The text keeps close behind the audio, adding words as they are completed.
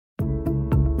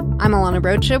I'm Alana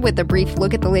Rocha with a brief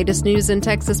look at the latest news in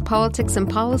Texas politics and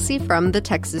policy from the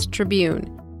Texas Tribune.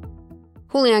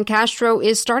 Julián Castro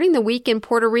is starting the week in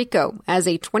Puerto Rico as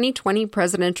a 2020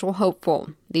 presidential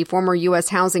hopeful. The former U.S.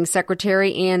 Housing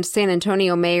Secretary and San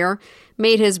Antonio mayor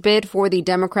made his bid for the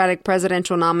Democratic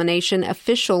presidential nomination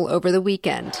official over the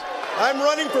weekend. I'm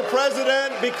running for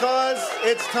president because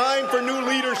it's time for new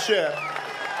leadership,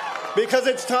 because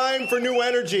it's time for new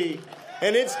energy,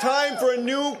 and it's time for a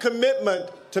new commitment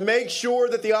to make sure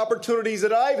that the opportunities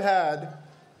that I've had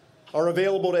are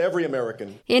available to every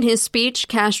American. In his speech,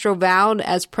 Castro vowed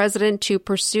as president to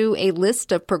pursue a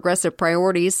list of progressive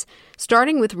priorities,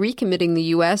 starting with recommitting the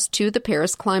U.S. to the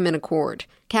Paris Climate Accord.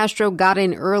 Castro got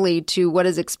in early to what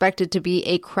is expected to be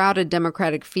a crowded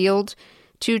Democratic field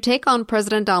to take on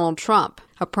President Donald Trump,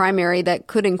 a primary that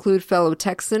could include fellow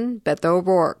Texan Beto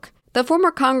O'Rourke. The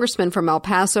former congressman from El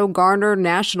Paso garnered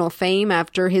national fame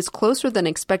after his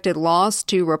closer-than-expected loss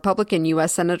to Republican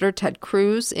U.S. Senator Ted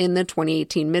Cruz in the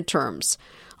 2018 midterms.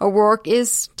 O'Rourke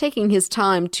is taking his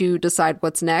time to decide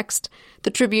what's next.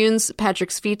 The Tribune's Patrick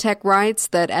Svitek writes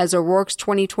that as O'Rourke's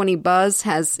 2020 buzz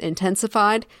has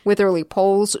intensified, with early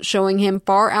polls showing him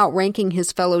far outranking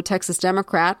his fellow Texas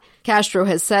Democrat, Castro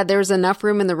has said there's enough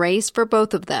room in the race for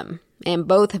both of them, and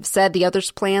both have said the other's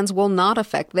plans will not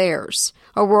affect theirs.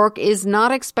 O'Rourke is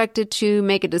not expected to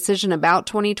make a decision about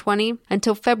 2020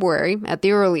 until February at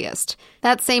the earliest.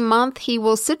 That same month, he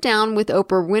will sit down with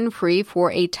Oprah Winfrey for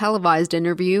a televised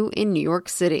interview in New York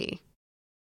City.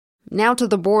 Now to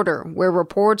the border, where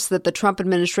reports that the Trump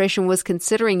administration was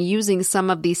considering using some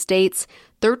of the state's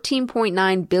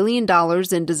 $13.9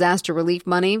 billion in disaster relief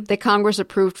money that Congress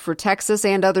approved for Texas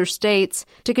and other states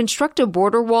to construct a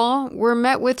border wall were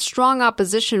met with strong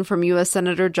opposition from U.S.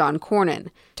 Senator John Cornyn.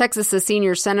 Texas's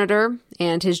senior senator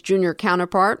and his junior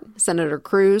counterpart, Senator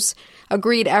Cruz,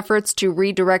 agreed efforts to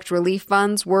redirect relief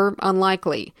funds were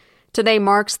unlikely. Today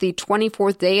marks the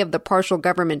 24th day of the partial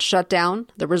government shutdown,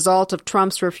 the result of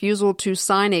Trump's refusal to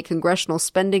sign a congressional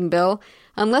spending bill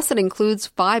unless it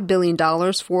includes $5 billion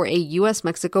for a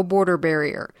U.S.-Mexico border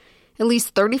barrier. At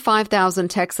least 35,000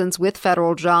 Texans with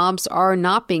federal jobs are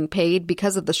not being paid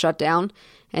because of the shutdown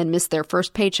and missed their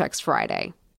first paychecks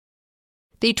Friday.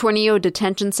 The Tornillo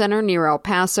Detention Center near El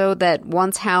Paso that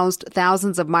once housed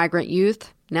thousands of migrant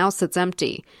youth now sits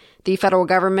empty. The federal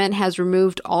government has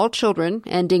removed all children,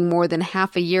 ending more than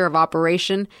half a year of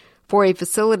operation for a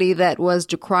facility that was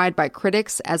decried by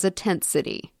critics as a tent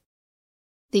city.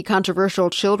 The controversial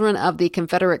Children of the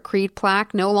Confederate Creed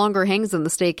plaque no longer hangs in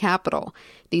the state capitol.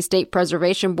 The State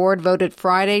Preservation Board voted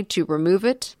Friday to remove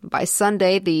it. By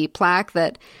Sunday, the plaque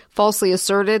that falsely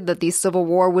asserted that the Civil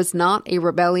War was not a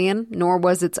rebellion, nor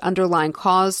was its underlying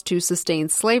cause to sustain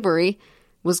slavery,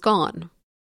 was gone.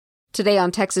 Today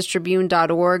on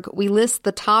TexasTribune.org, we list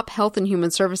the top health and human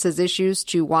services issues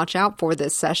to watch out for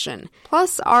this session.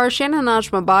 Plus, our Shannon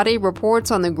Najmabadi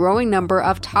reports on the growing number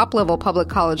of top-level public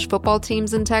college football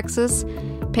teams in Texas,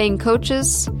 paying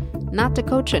coaches not to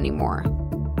coach anymore.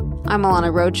 I'm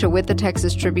Alana Rocha with the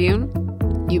Texas Tribune.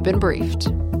 You've been briefed.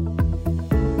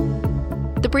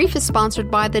 The brief is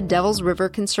sponsored by the Devils River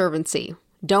Conservancy.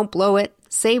 Don't blow it.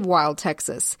 Save Wild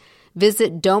Texas.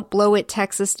 Visit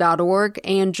don'tblowittexas.org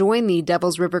and join the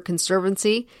Devils River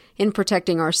Conservancy in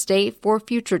protecting our state for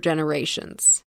future generations.